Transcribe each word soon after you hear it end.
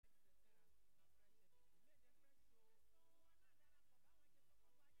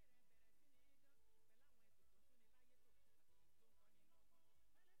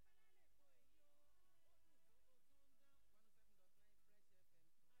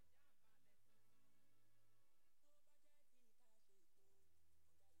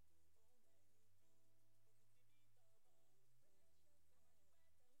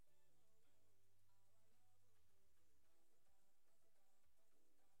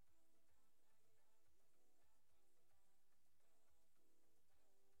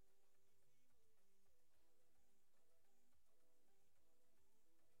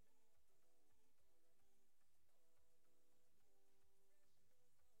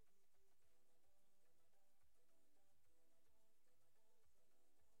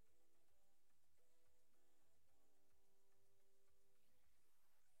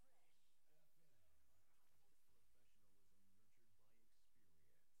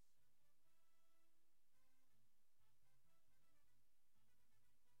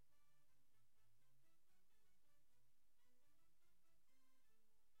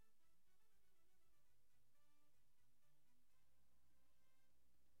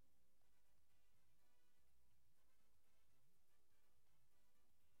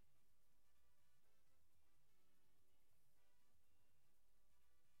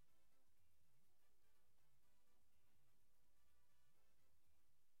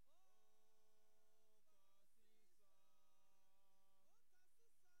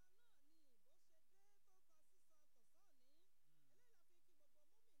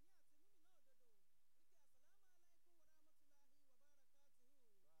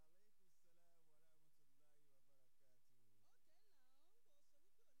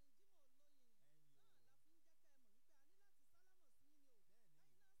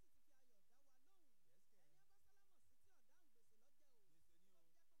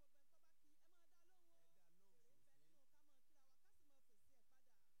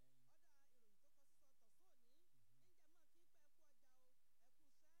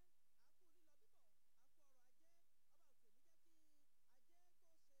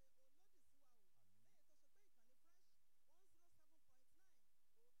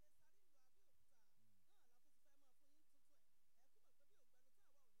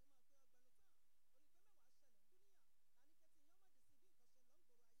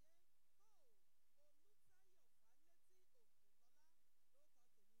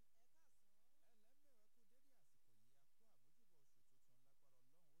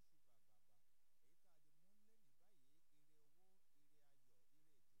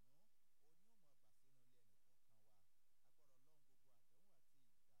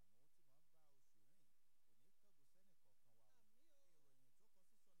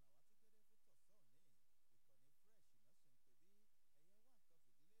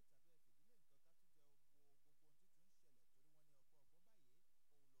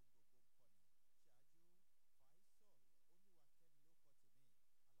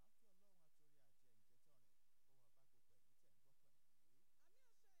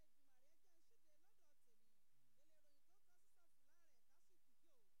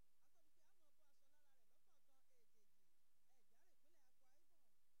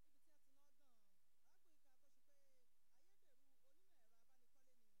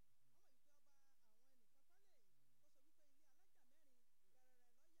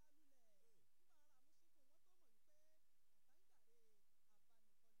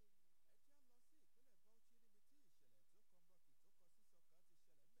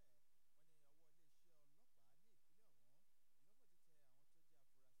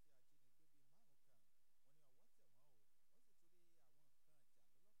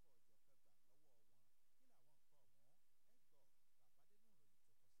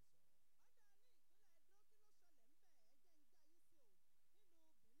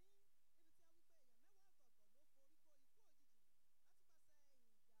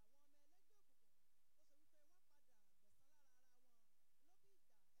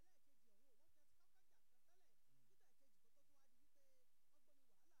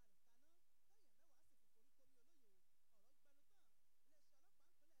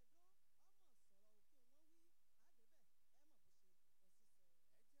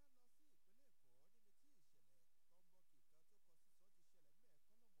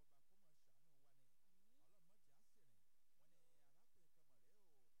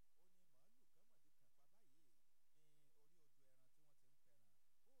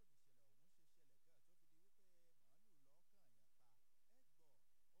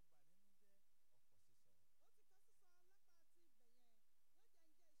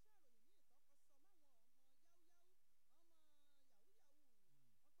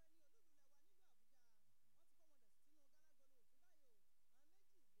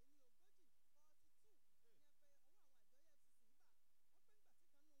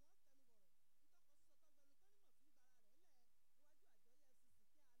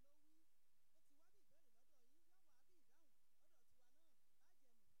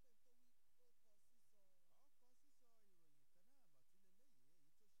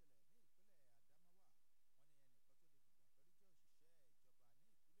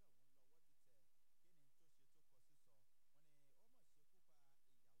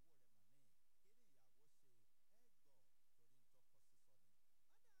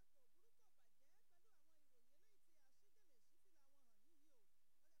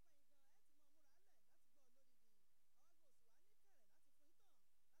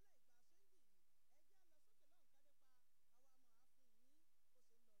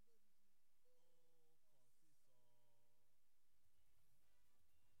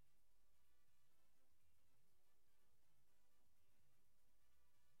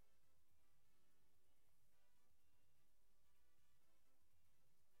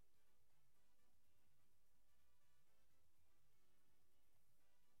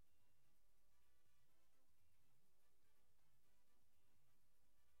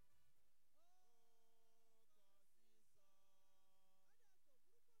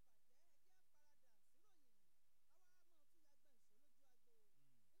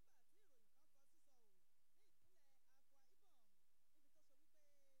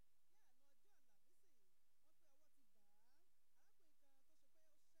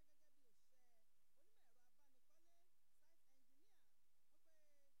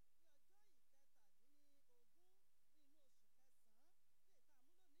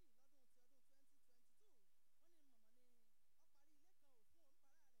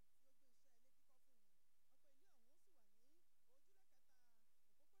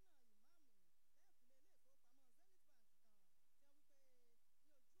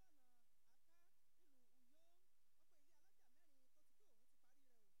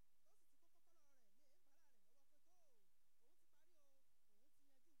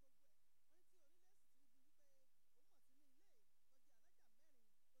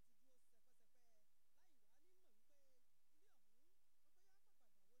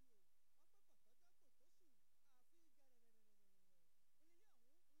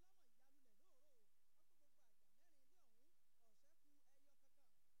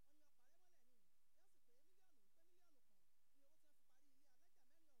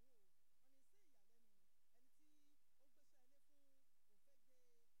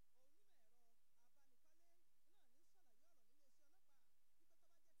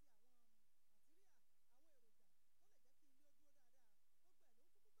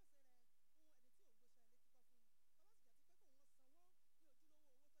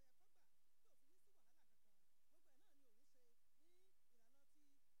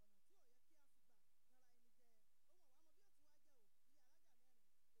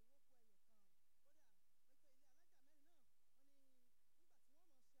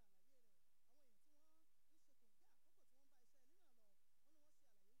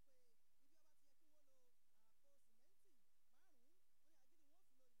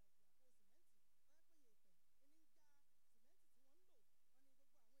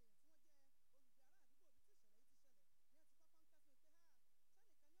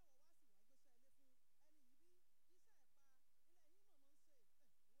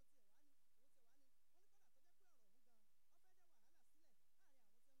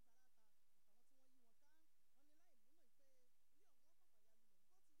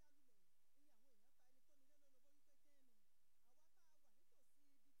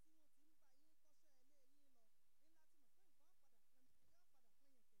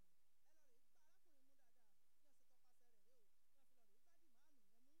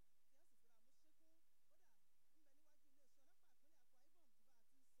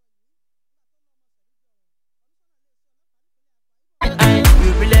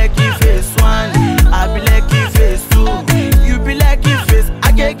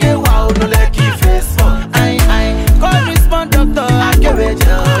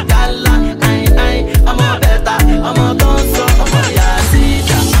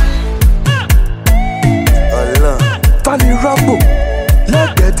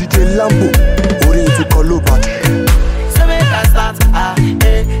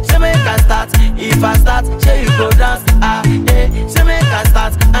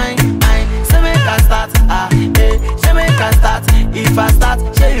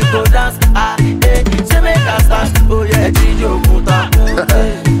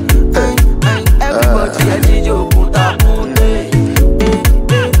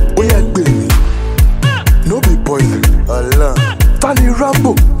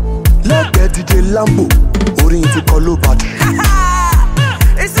Lambo, orin to Kolo Bad.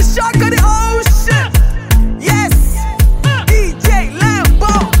 It's the shark of the ocean. Yes, DJ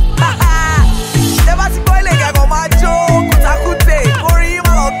Lambo. Never see boy like I go my joke. Kutakute, Kori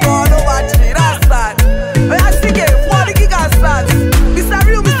Maloto, no match. That's that. But I see it. What the gig has that? Mr.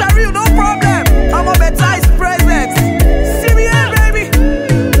 Real, no problem. I'm a better is present. See me here, baby.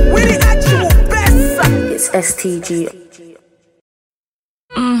 We the actual best. It's STG.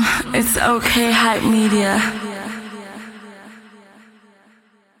 It's okay, Hype Media.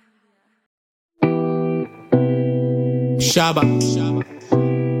 Shaba.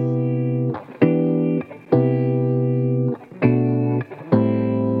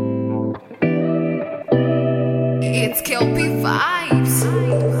 It's Kelpie Vibes.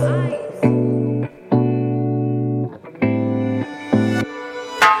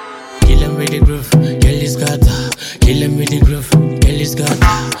 Kill him with the groove, kill his gata. Kill him with the groove, kill his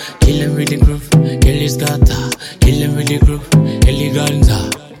gata. Kill him with the groove, kill his gata. Kill him with the groove, eleganza.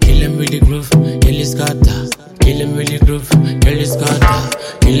 Kill him with the groove, kill his gata. Kill him with the groove, kill his gata.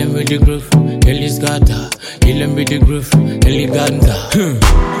 Kill him with the groove, kill his gata. Kill him with the groove, eleganza.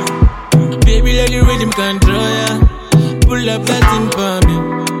 Baby, let the rhythm control ya. Pull up that thing for me.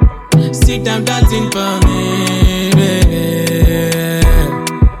 Sit down that thing for me, baby.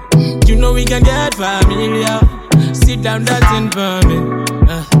 You know we can get familiar. Sit down that thing for me.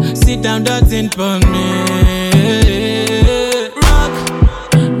 Sit down that thing for me. Rock,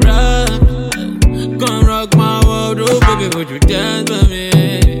 come rock my world, oh baby, would you dance for me?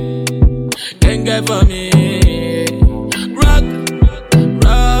 Then get for me. Rock,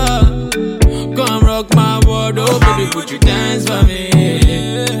 come rock my world, oh baby, would you dance for me?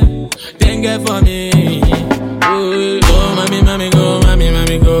 Then get for me. Oh, go, mommy, go, mommy,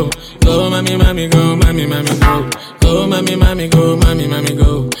 go. Go, mommy, go, mommy, go. Go, mommy, go, mommy,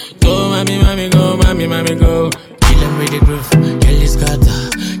 go. Go, mommy, go, mommy, go. Kill him with the groove, kill his gata.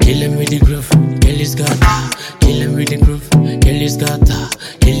 Kill him with the groove, kill his gata. Kill him with the groove, kill his gata.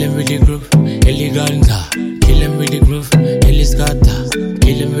 Kill him with the groove, eleganza. Kill him with the groove, kill his gata.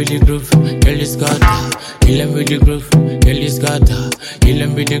 Kill him with the groove, kill his gata. Kill him with the groove, kill his gata. Kill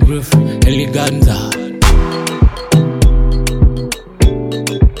him with the groove, eleganza.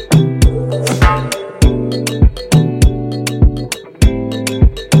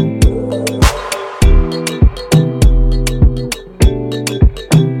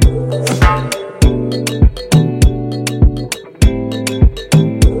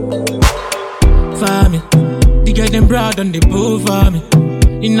 Broad on the pool for me.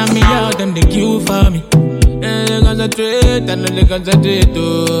 Inna me yard them they queue for me. And they concentrate and they concentrate.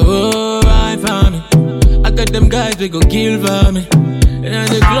 Oh, I for me. I got them guys they go kill for me. And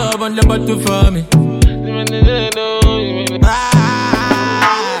the club on the bottle for me.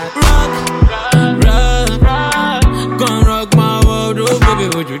 Rock, come rock my world, oh baby,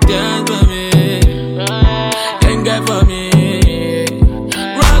 would you dance for me? Then get for me.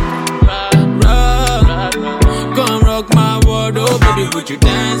 Oh baby, would you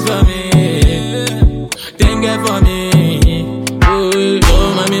dance for me? Then get for me. Oh,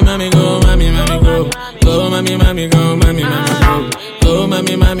 go, mommy, go, mommy, go. Go, mommy, go, mommy, go. Go,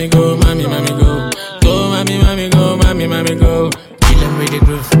 mommy, go, mommy, go. Go, mommy, go, mommy, go. Kill him with the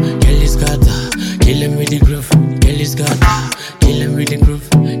groove, kill his gata. Kill him with the groove, kill his gata. Kill him with the groove,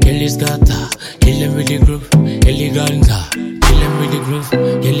 kill his gata. Kill him with the groove, eleganza. Kill him with the groove,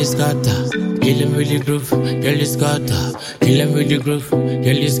 kill his gata. Kill him with the groove, kill his gata. Kill him with the groove,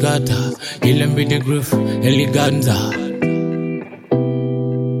 kill his gata. Kill him with the groove, eleganza.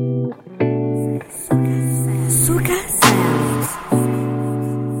 Suka Sounds.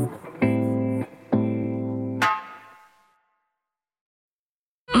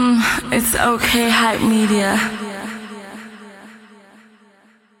 It's okay, Hype Media.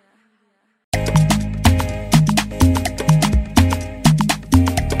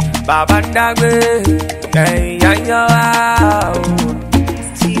 Baba Dagwe,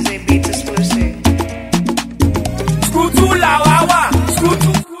 TJ Beats exclusive. Skutu la wawa,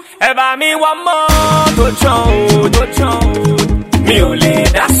 skutu. Eba mi wa mo do chon. Mi ò lè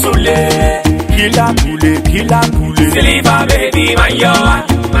dá sólé. Kila kule. Silver baby mayowa.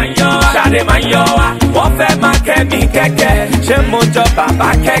 Shade mayowa. Wọ́n fẹ́ máa kẹ́ mi kẹ́kẹ́. Ṣé mo jọ bàbá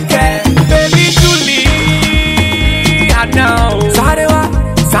kẹ́kẹ́? Baby Julie, I know. Sáré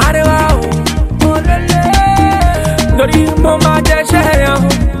wá o. Lórí mo máa jẹ́ṣẹ́ yẹn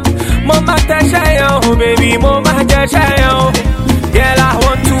o. Baby mo máa jẹ́ṣẹ́ yẹn o. Girl, I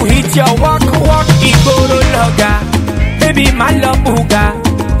want to hit your walk, ìgboro lọ́gà. Baby, my love booga.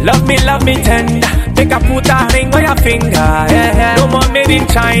 Love me tender. make I put a ring on your finger. Yeah. No more made in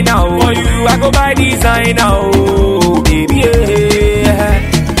China. Oh. For you, I go buy designer. Oh, baby. Yeah.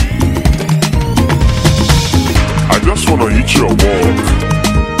 I just wanna hit your walk.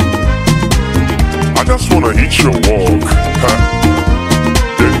 I just wanna hit your walk. Ah.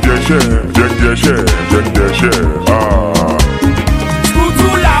 Skutu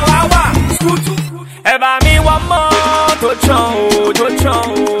la wawa, skutu. Eba mi wa mo to chon.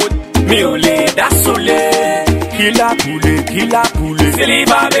 Mi ò lè dá sólé. Killer poulet.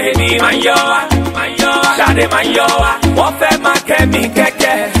 Silver baby, man yo wa. Shade man yo wa. Wọ́n fẹ́ máa kẹ́ mi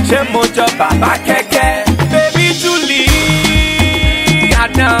kẹ́kẹ́. Ṣé mo jọ bàbá kẹ́kẹ́? Baby Julie, I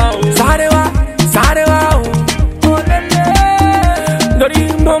know. Sáré wá o. Lórí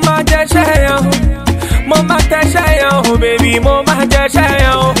mo máa jẹ ṣẹ́yàn. Mo máa tẹ ṣẹ́yàn o, baby, mo máa jẹ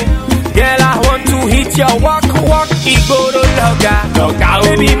ṣẹ́yàn o. Girl, I want to hit your walk, Igoro loga,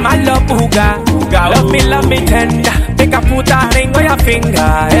 baby, my love buga, love me tender. Make I put a ring on your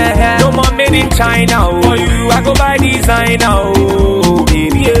finger, yeah. No more made in China, oh. For you, I go buy designer, oh,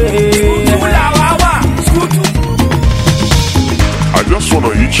 baby, yeah. I just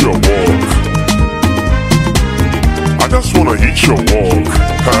wanna hit your walk. I just wanna hit your walk.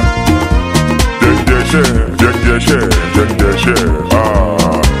 Ah.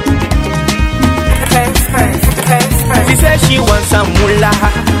 She said she wants some moolah.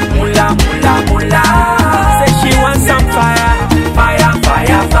 Say she wants some fire.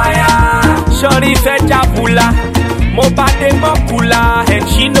 Shorty said jabula, mo bade mo kula, and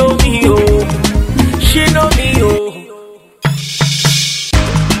she know me oh.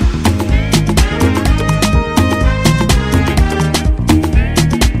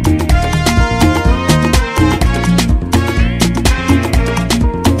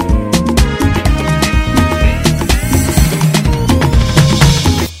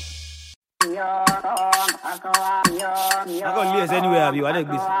 I got layers anywhere, have you? I like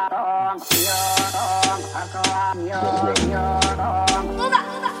this.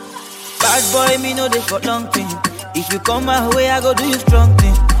 Bad boy, me know they for long thing. If you come my way, I go do you strong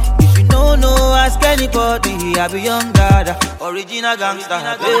thing. If you don't know, ask anybody. I be young dada, original gangster,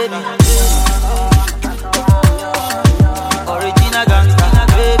 baby. Original gangster,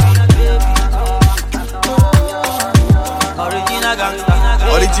 baby. Original gangster.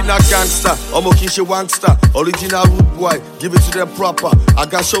 Original gangster, I'm a kisha wankster. Original rude boy, give it to them proper. I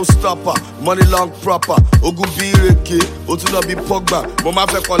got showstopper, money long proper. Ogu bireke, Otula be Pogba. Mama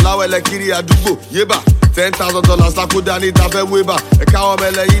fe kolawe le kiri adugo, yeba. $10,000 I could have tafe weba. A cow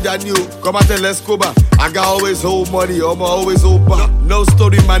mele ida new, come out and let's go back. I got always hold money, I'm always open. No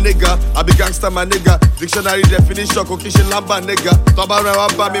story, my nigga. I be gangster, my nigga. Dictionary definition, Kokishin lamba, nigga. Toba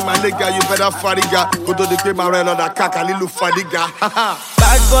ramba me, my nigga. You better fadiga. Go to the game, my red on the kaka, little fadiga.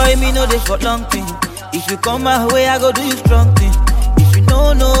 Bad boy, me know they for long thing. If you come my way, I go do you strong thing. If you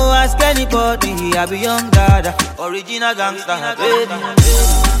don't know, ask anybody. I be young dada, original gangster, baby.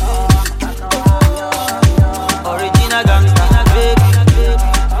 Original gangster, baby.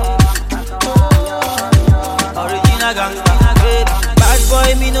 Original gangster, baby. Bad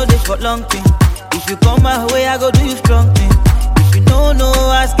boy, me know they for long thing. If you come my way, I go do you strong thing. If you don't know,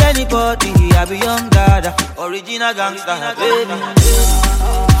 ask anybody. I be young dada, original gangster, baby.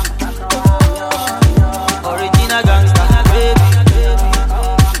 Original gangster, baby.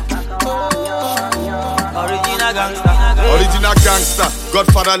 Original gangster, baby. Original gangster,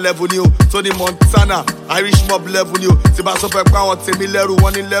 Godfather level new. Tony Montana, Irish mob level new. Tiba so pe pa won temi leru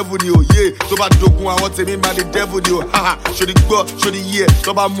won ni level new. Yeah, to ba dogun awon temi ma the devil new. Haha, show the go, show the year.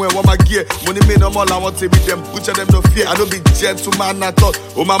 To ba mu e won ma gear. Money me no more la won temi them butcher them no fear. I don't be gentleman at all.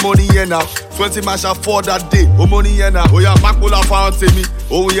 Oh my money here now. 20 man shall for that day. Oh money here now. Oh yeah, makula fa won temi.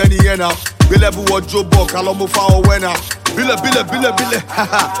 Oh yeah ni here now. Belebu wardrobe box, alo mo fa o wena. Bile,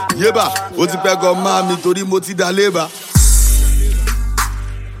 haha, yeba. O ti pe go mami tori mo ti da leba.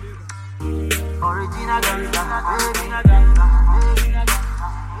 Original gangsta,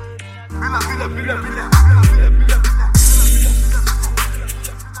 bile.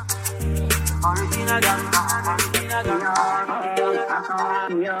 Original gangsta.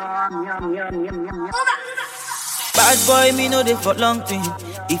 Bad boy, me know they for long thing.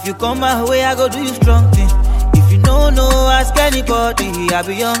 If you come my way, I go do you strong thing. If you don't know, ask anybody. I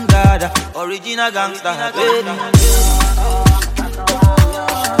be young dada, original gangster, baby.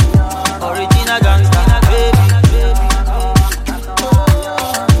 Original gangster, baby.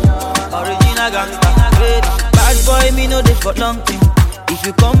 Original gangster, baby. Bad boy, me know they for long thing. If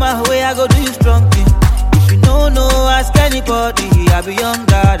you come my way, I go do you strong thing. If you don't know, ask anybody. I be young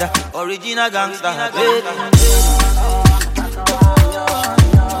dada, original gangster, baby.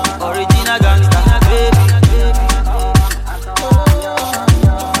 Original gangster, baby.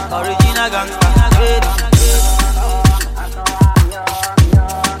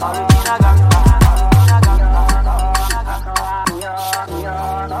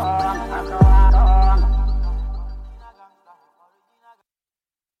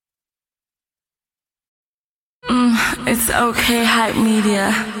 It's okay, hype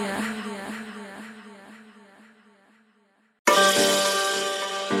media.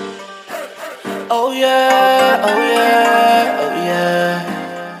 Oh yeah, oh yeah, oh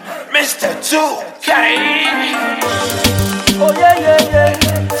yeah. Mr. 2K. Oh yeah, yeah,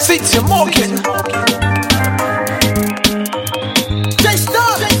 yeah. City Morgan.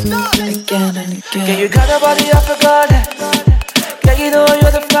 Again and again. Yeah, you got a body of a goddess. Yeah, you know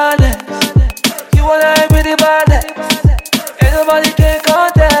you're the flawless. You wanna be the baddest. Ain't nobody can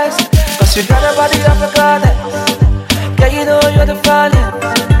contest. Cause you got a body of a goddess. Yeah, you know you're the flawless.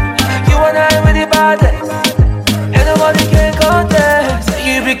 You and I really baddest. Ain't nobody can contest.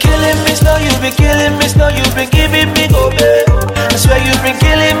 You be killing me slow, you be killing me slow, you been giving me go babe. I swear you been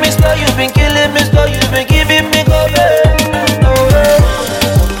killing me slow, you been killing me slow, you been giving me go babe. Oh yeah,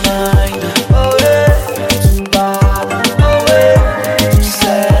 oh yeah, too bad, oh yeah, too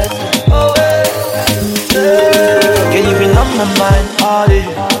sad, oh yeah. Can you been on my mind all day?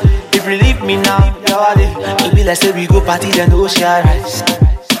 If you leave me now, you're day. It be like say we go party then no share rice.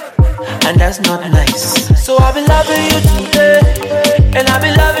 And that's not nice. So I'll be loving you today, and I'll be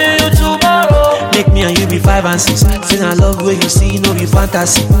loving you tomorrow. Make me and you be 5 and 6. Since I love where you see, no be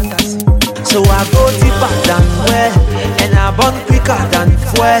fantasy. So I go deeper than well, and I burn quicker than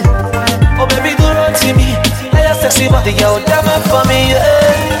fuel. Oh baby, don't run to me. I just sexy body, yo, damn it for me,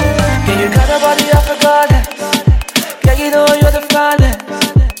 yeah. Yeah, you got a body of a goddess. Yeah, you know you're the flawless.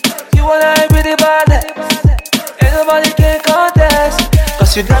 You wanna be the baddest. Ain't nobody can contest.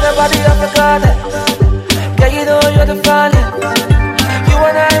 Cause you got a body of a goddess. Yeah, you know you're the flawless. You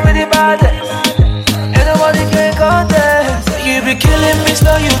and I really baddest. Ain't nobody can contest. You be killing me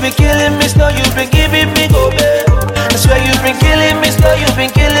slow, you be killing me slow, you been giving me go babe. I swear you been killing me slow, you been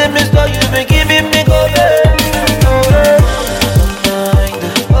killing me slow, you been giving me go babe. Oh yeah,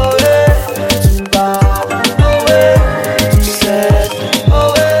 oh yeah, too bad, oh yeah, too sad,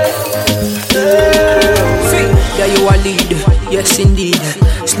 oh yeah. See, yeah you a lead, yes indeed.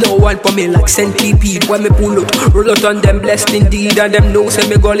 Slow one for me like centipede. When me pull out, roll out on them blessed indeed. And them know say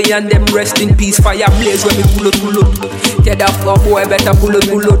me gully and them rest in peace. Fire blaze when me pull out. Get that floor boy better pull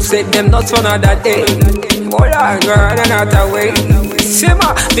out. Save them nuts for another day. Hold on girl, another way.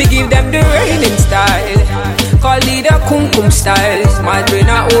 Simmer, me give them the raining style. Call it the kum style. My brain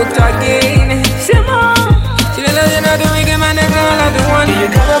out again. Simmer, she know the wicked man, the girl of the one. You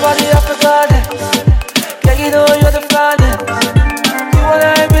got a body of a goddess. Yeah, you know you're the flawless. You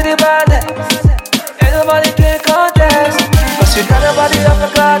wanna be the baddest. Ain't nobody can contest. Cause you got a body of a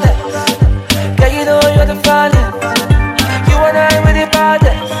goddess. Yeah, you know you're the flawless. You wanna be the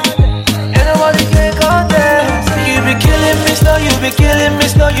baddest. Ain't nobody can contest. You be killing me slow, you be killing me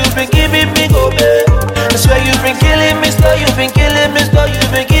slow, you been giving me go babe. I swear you been killing me slow, you been killing me slow, you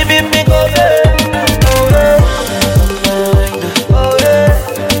been giving me go babe. Oh yeah, oh yeah,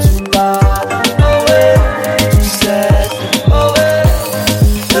 too bad, oh yeah, too sad, oh yeah.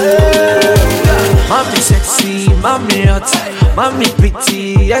 Mommy sexy, mommy hot, mommy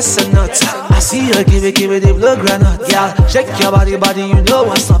pretty, yes or not. I see her give it the blood granite. Yeah, shake your body, you know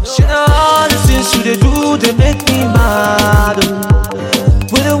what's up. She know all the things you they do, they make me mad.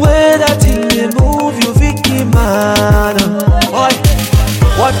 With the way that thing they move, you make me mad. Boy,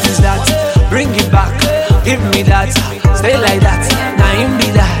 what is that? Bring it back, give me that. Stay like that, now him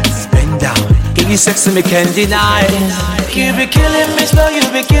be that. Bend down, give you sex and me can't deny. You be killing me slow, you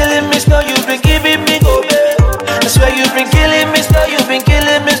be killing me slow, you been giving me go babe. I swear you been killing me slow, you been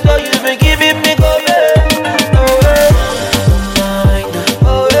killing me slow, you been giving me go babe. Oh yeah,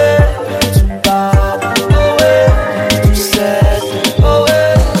 oh yeah, too bad, oh yeah, too sad, oh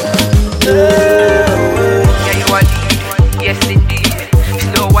yeah, yeah you a lead, yes indeed.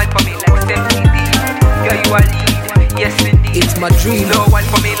 Slow one for me like centipede. Yeah you a lead, yes indeed. It's my dream. Slow one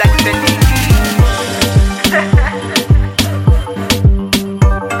for me like centipede.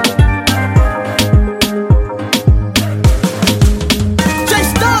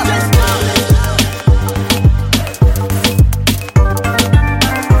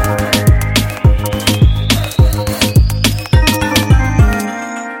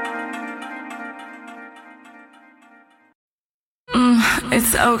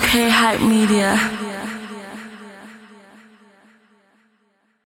 It's okay, hype media.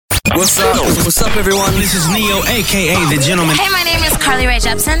 What's up, everyone? This is Neo, aka The Gentleman. Hey, my name is Carly Rae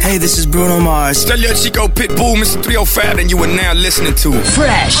Jepsen. Hey, this is Bruno Mars. Tell your Chico Pitbull, Mr. 305, and you are now listening to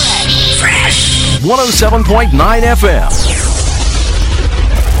Fresh 107.9 FM.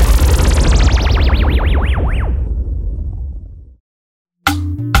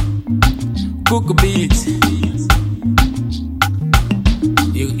 Cook beats.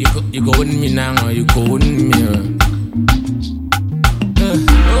 You go with me now, or you go with me.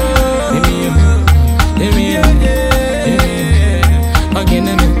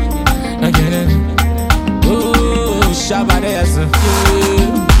 Shabba dance.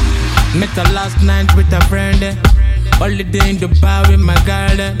 Met her last night with a friend. Holiday in Dubai with my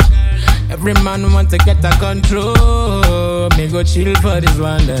girl. Every man want to get a control. Me go chill for this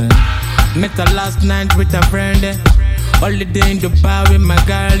one. Met her last night with a friend. Holiday in Dubai with my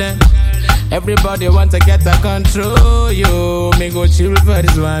girl. Everybody want to get a control. You, me go chill for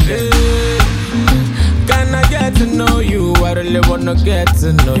this one. Can I get to know you? I really wanna get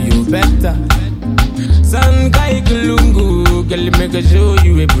to know you better. San kai kulungu, girl, make a show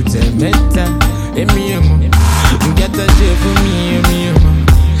you a put a meta. Emi get a shape for me,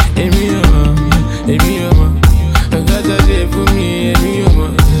 Emi get a shape for me,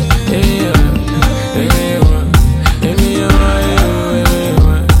 Emi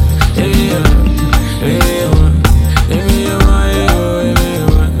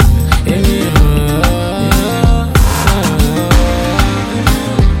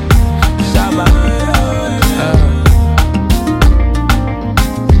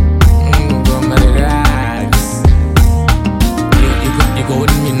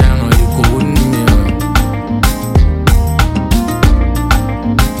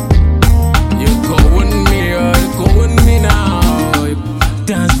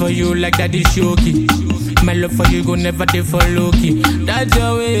like Daddy Shoki. My love for you go never dey for low-key. That's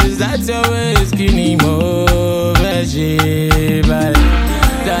your ways, skinny mo, vegetable.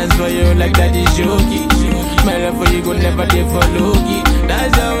 Dance for you like Daddy Shoki. My love for you go never dey for low-key.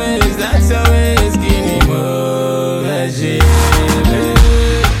 That's your ways, skinny mo, vegetable.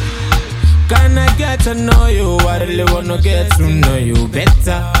 Can I get to know you? I really wanna get to know you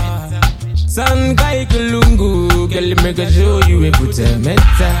better. San kai kulungu, girl, make a show you a put a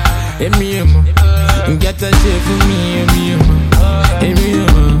meta. Emi get a shape for me, Emi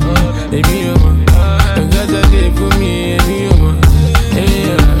get a shape for me,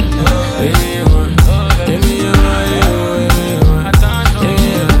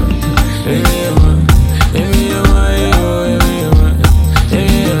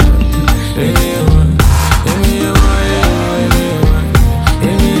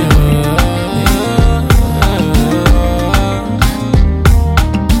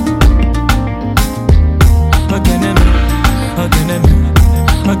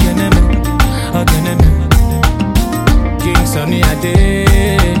 King Sonny Ade,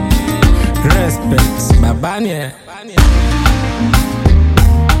 respects Babania.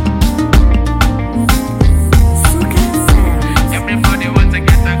 Everybody wants to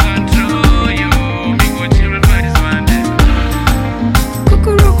get a control. You, me go chill for this one day.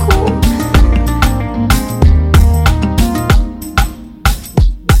 Kukuruku.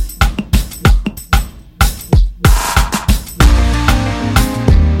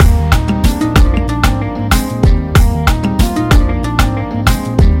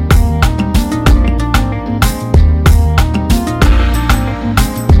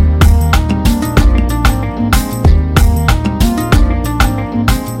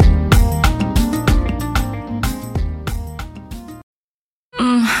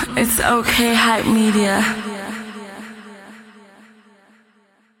 It's okay, hype media.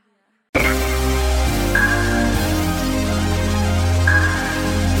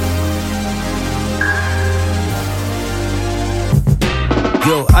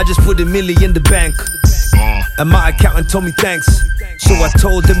 Yo, I just put $1 million in the bank, and my accountant told me thanks. So I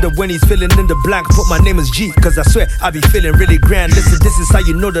told him that when he's filling in the blank, put my name as G, cause I swear I be feeling really grand. Listen, this is how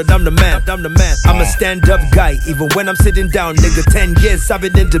you know that I'm the man. I'm a stand-up guy, even when I'm sitting down, nigga. 10 years I've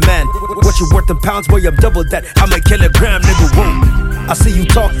been in demand. What you worth in pounds, boy, I'm double that. I'm a kilogram, nigga, whoa. I see you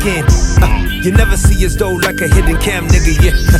talking, you never see as though like a hidden cam, nigga, yeah.